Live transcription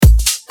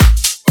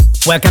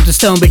Welcome to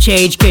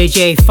StoneBridge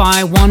HKJ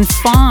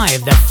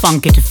 515, the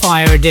Funky to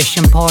Fire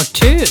Edition Part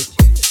 2.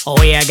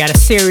 Oh yeah, I got a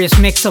serious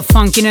mix of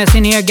funkiness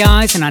in here,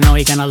 guys, and I know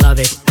you're gonna love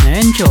it.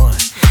 Enjoy.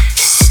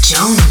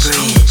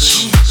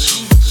 StoneBridge.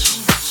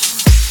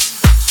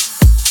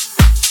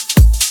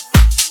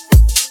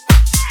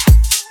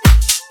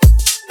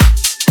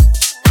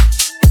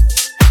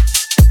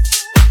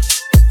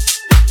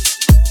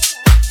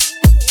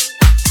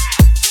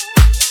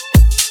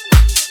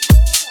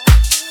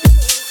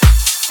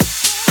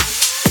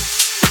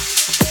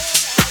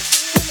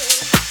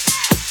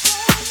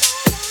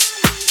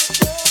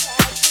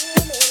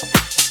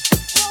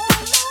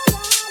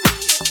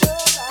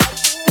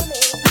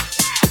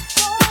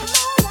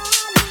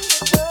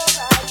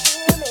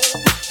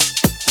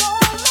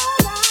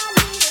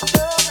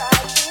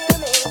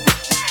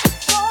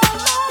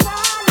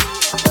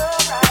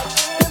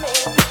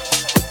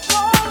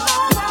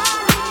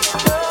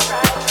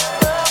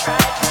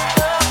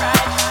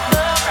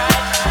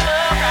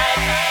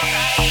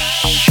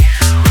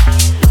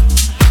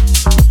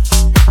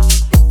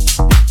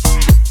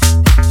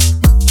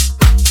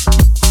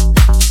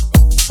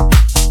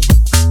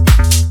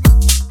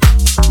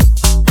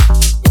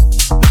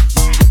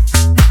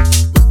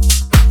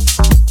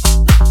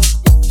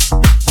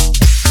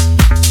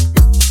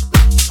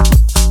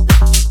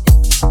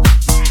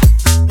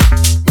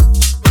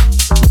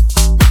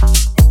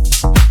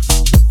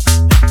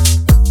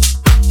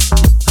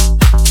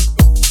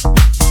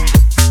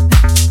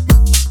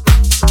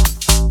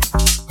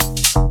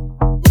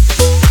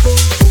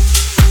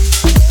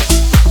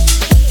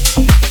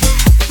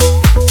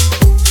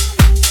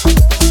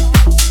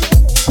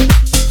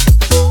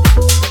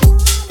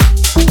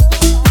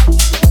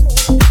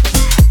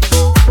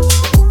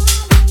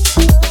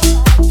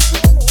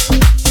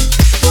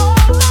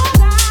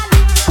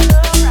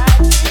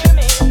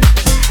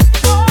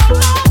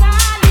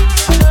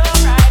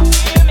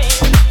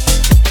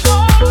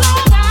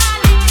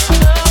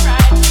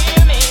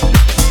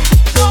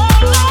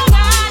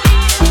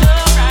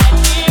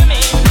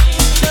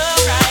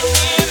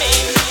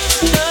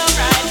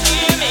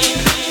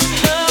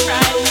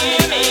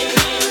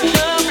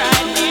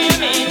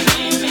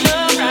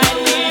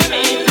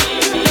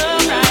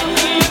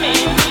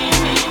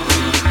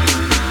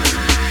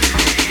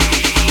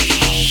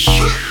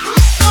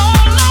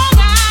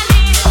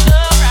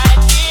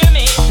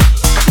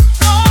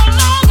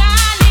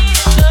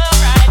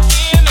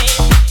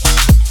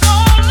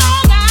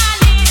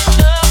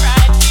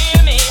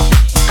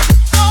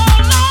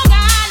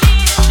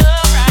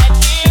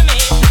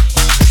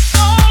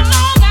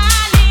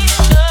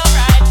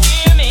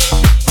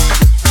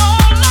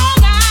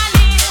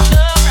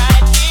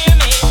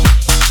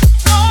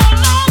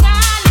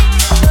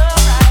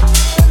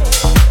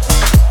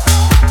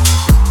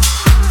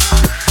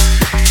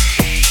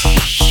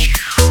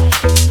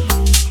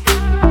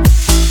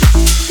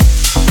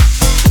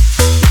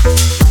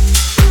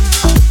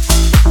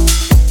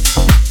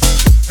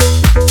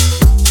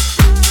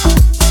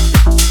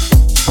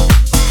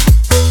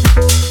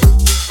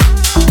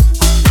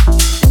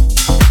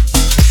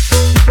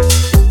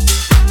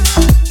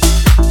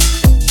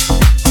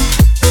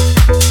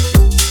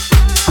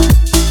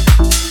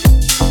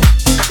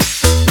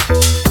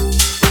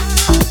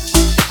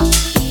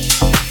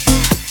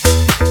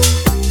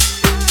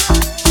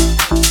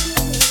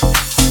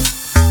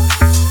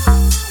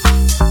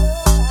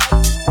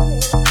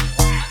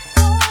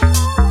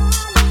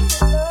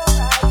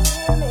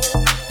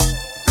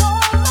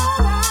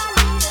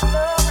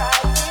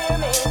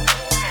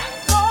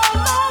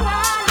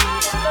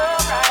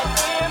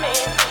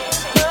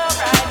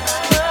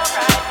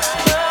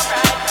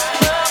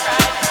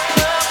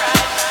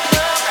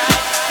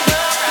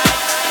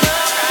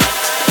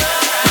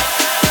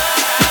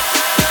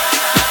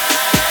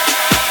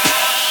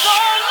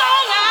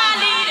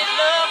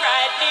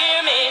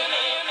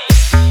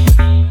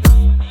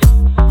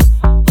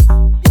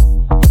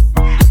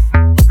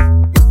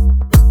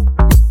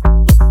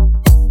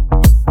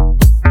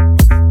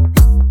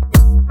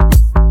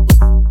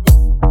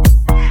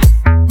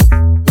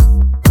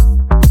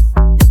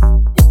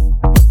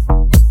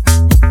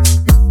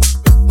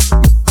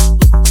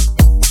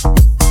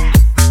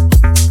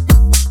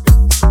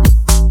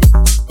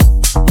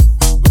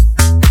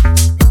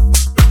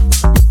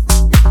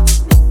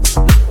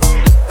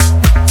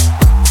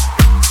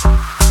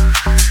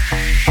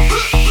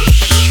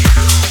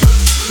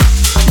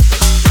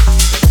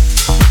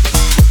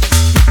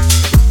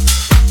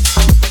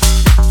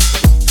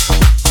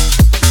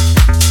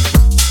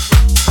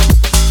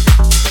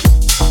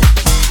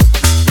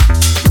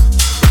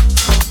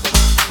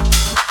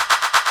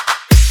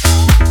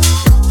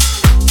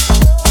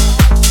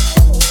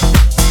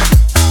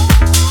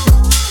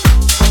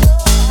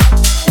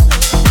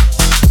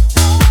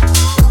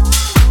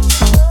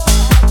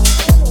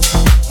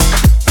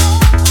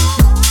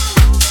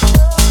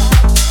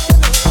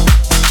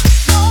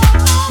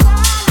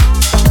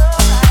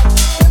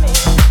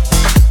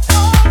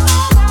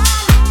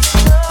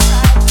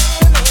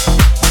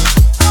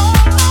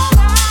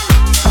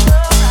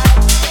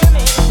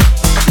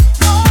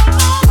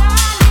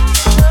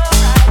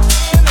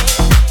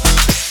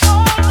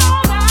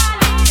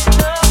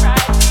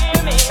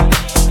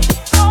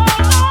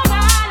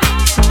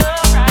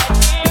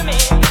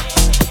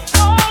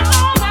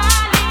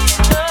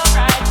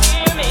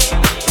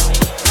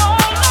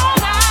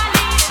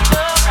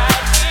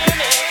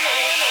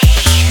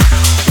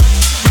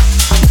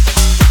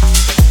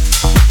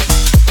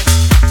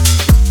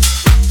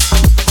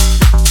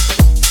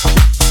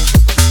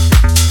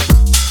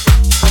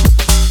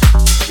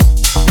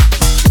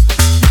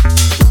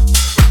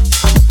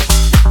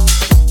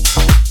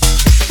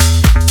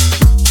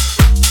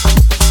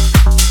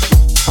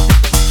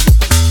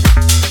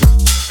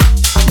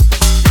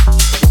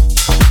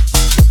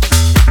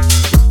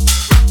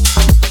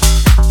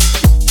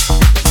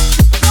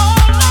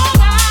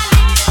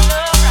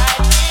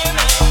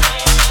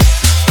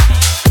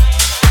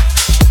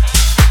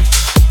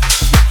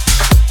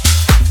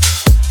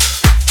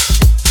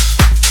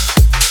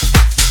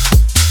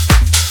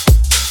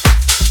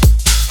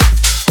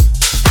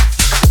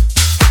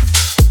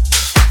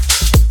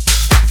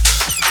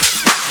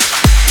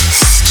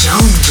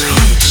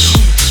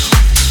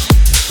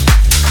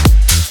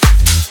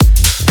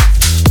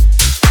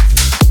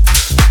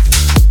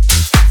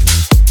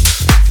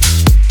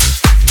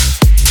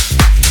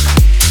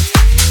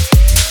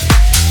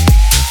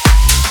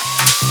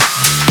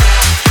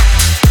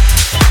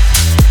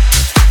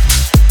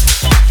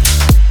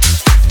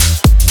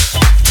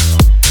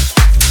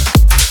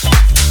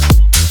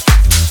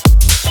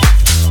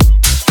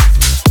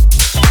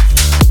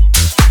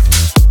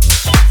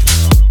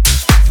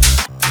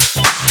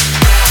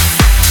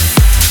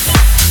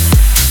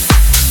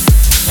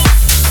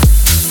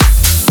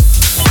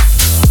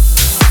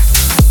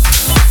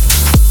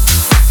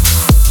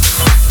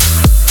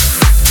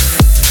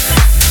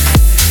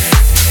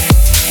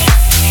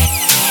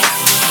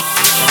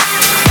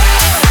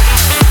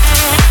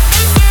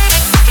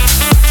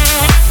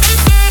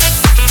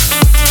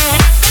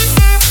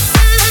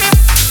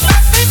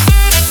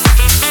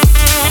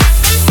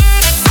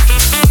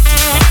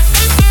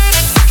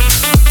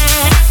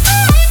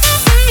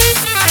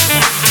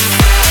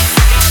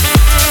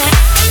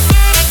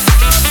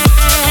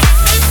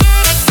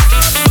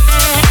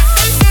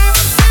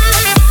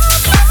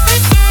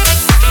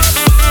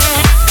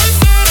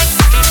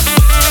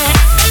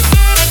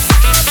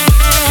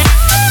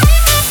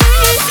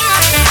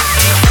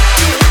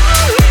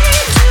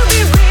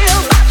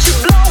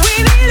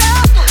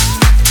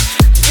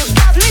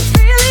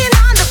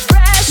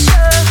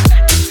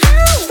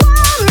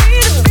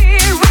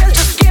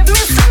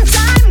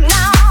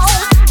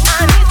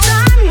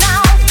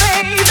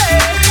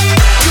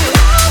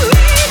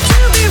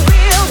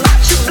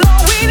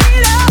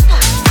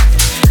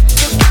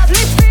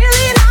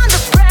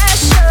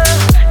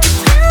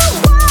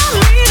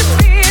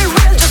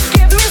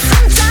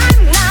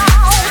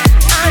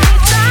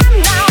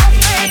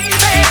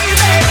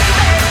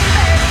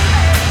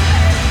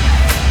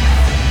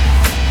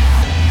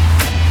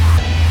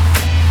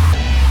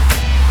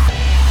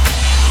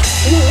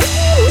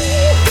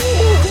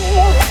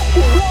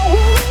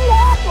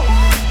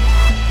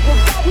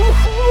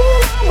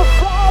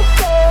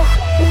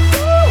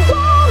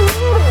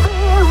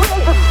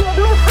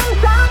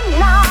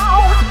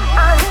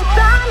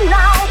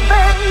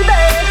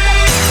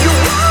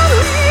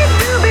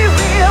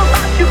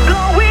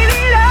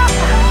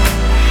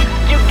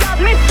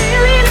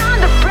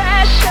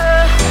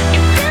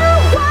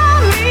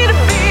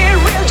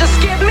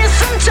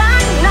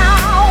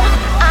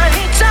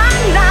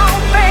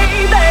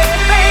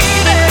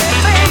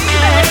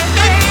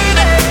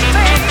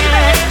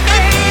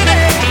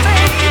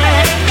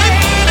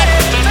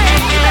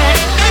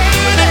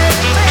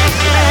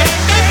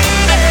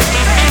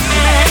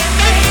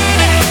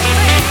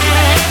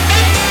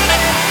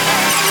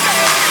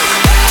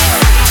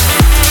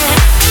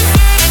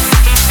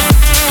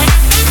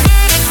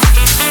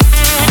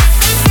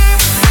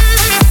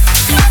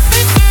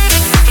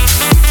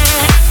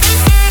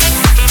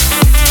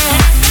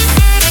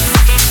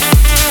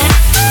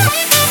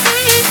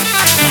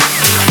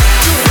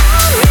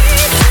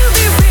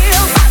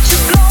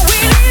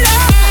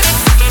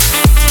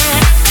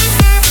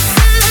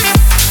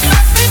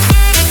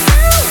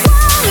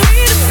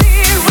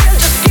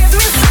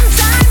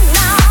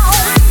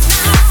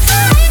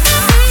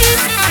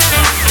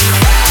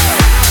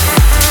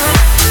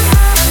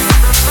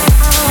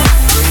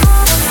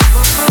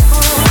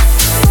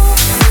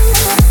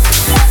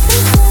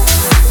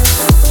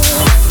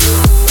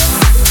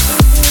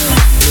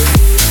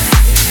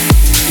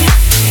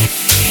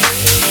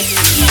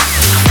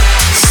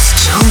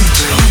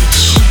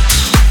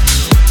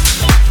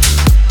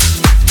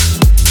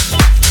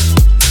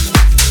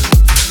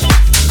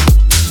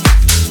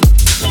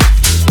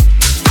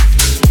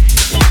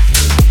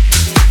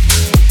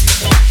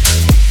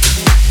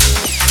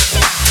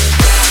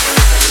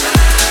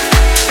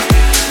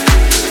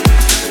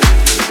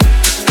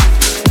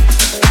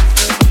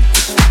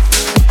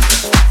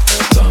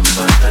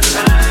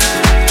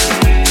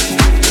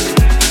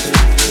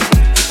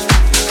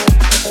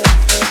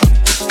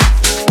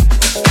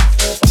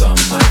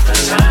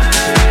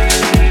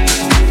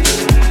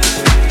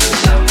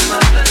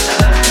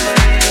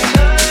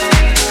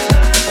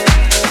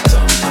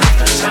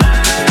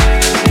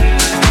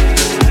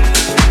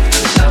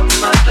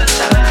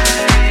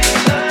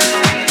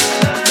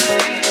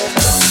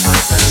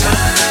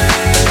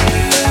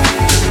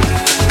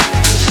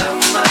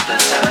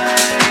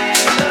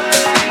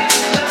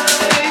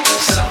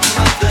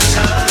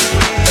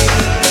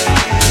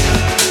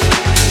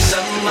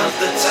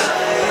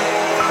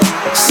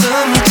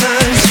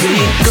 Sometimes we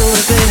go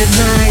to bed at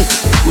night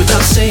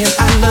without saying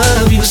I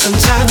love you.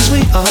 Sometimes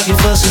we argue,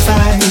 fuss and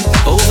fight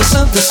over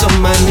something so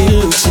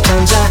minute.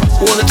 Sometimes I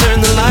wanna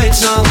turn the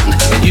lights on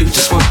and you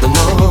just want them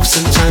off.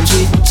 Sometimes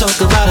we talk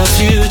about our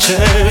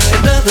future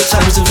and other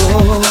times of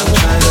all. I'm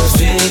trying to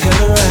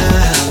figure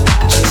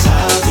out just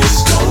how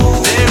this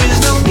goes. There is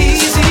no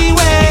easy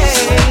way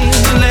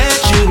to let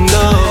you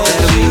know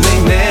that we may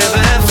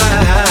never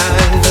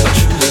find a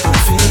truly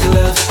perfect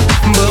love.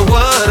 But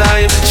what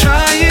I'm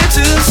trying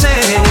to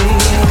say,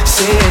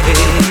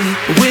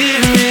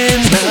 we're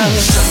in love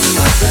some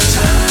of the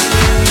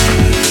time,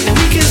 and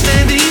we can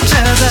stand each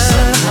other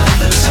some of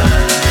the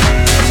time.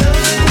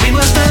 We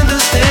must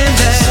understand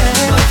that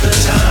some of the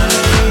time,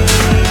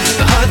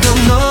 the heart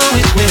don't know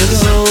which way to go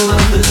some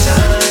of the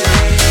time.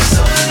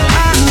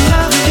 I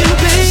love you,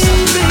 baby,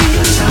 some of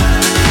the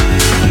time.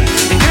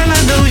 And girl, I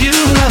know you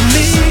love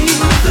me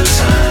some of the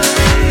time.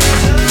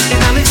 And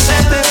I'll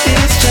accept that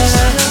it's just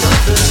some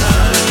of the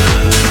time,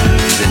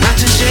 and not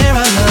to share our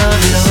love,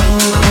 you know.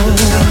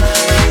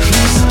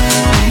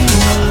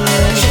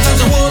 Sometimes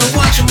I wanna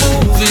watch a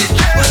movie,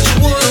 but you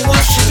wanna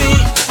watch TV.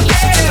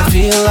 Sometimes I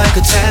feel like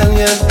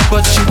Italian,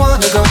 but you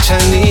wanna go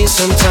Chinese.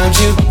 Sometimes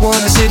you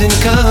wanna sit and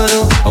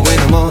cuddle when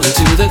I'm all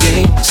into the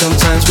game.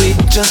 Sometimes we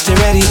just stare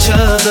at each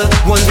other,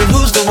 wondering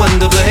who's the one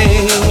to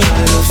blame. I'm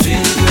trying to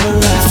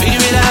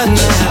figure it out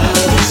now.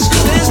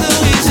 There's no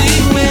easy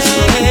way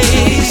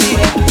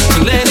to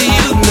let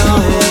you know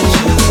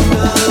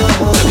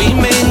that we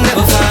may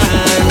never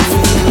find,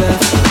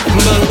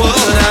 but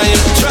what I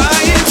am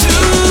trying to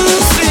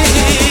say,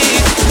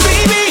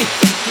 baby,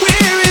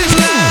 we're in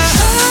love.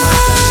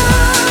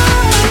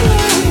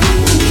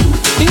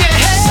 Yeah,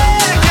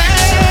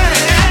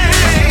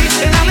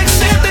 and I'll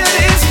accept that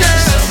it's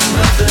just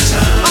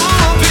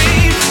oh,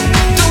 babe,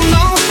 don't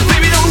know,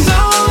 baby, don't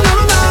know,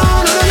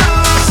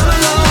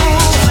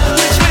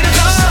 which way to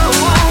go.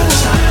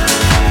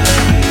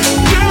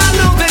 Girl, I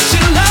know that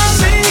you love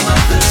me,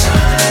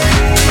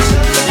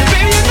 and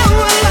baby, you know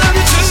I love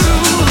you too.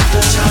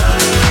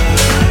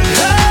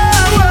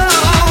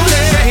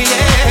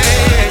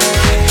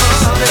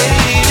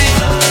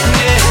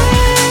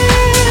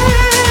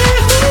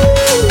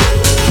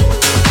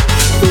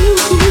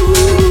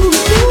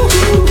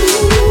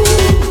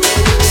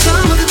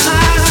 Some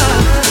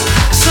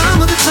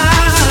of the time,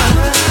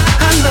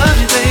 I love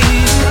you, baby.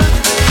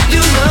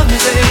 You love me,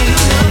 baby.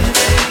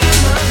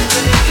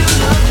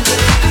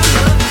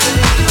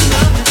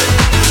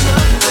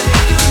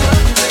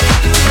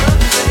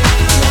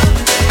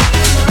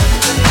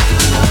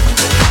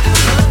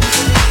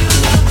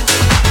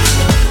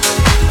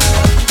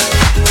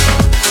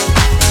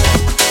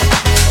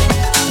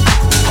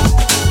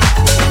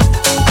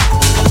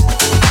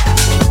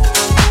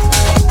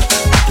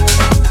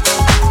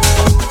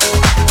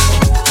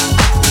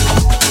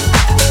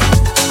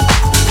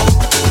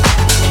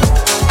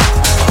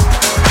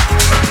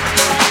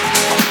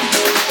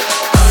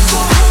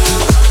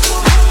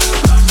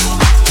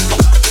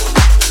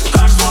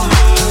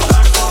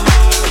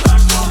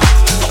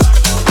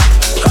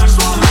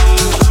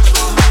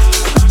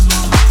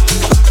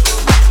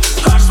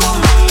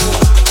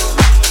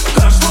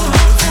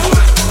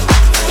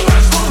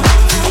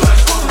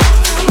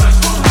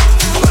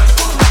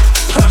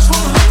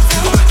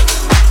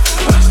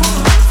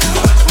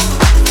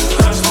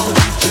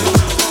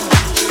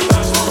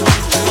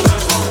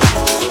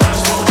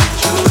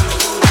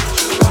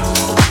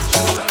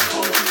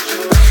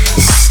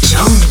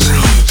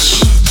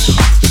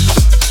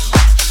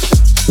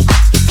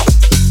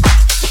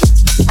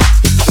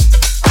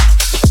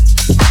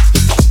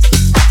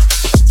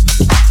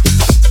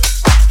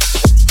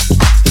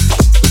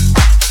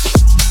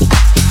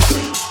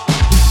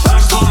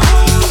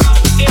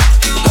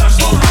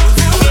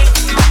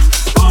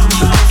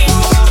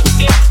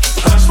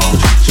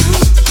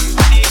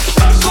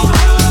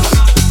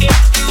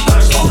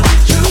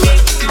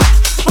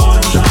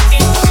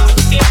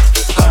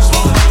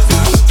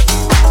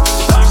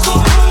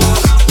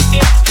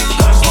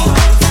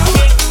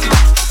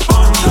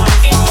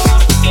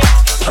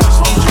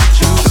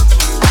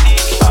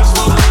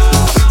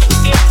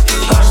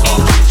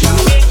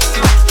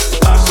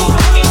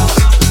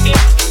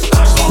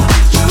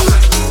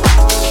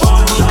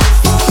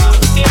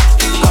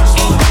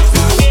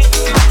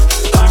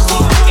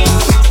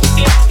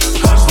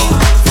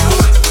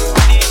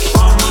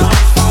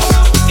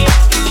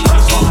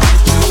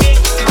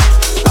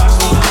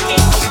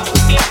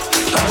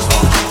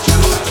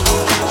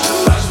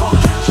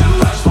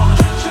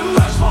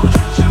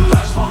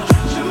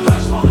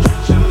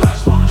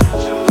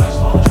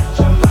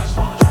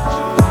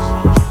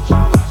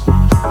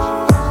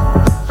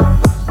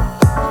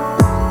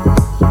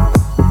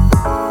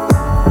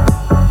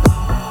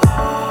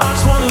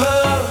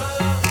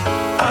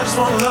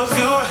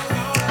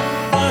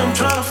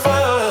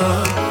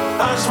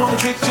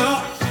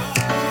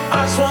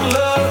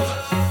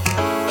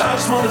 I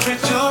just wanna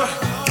treat you.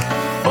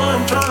 Boy,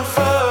 I'm trying to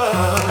find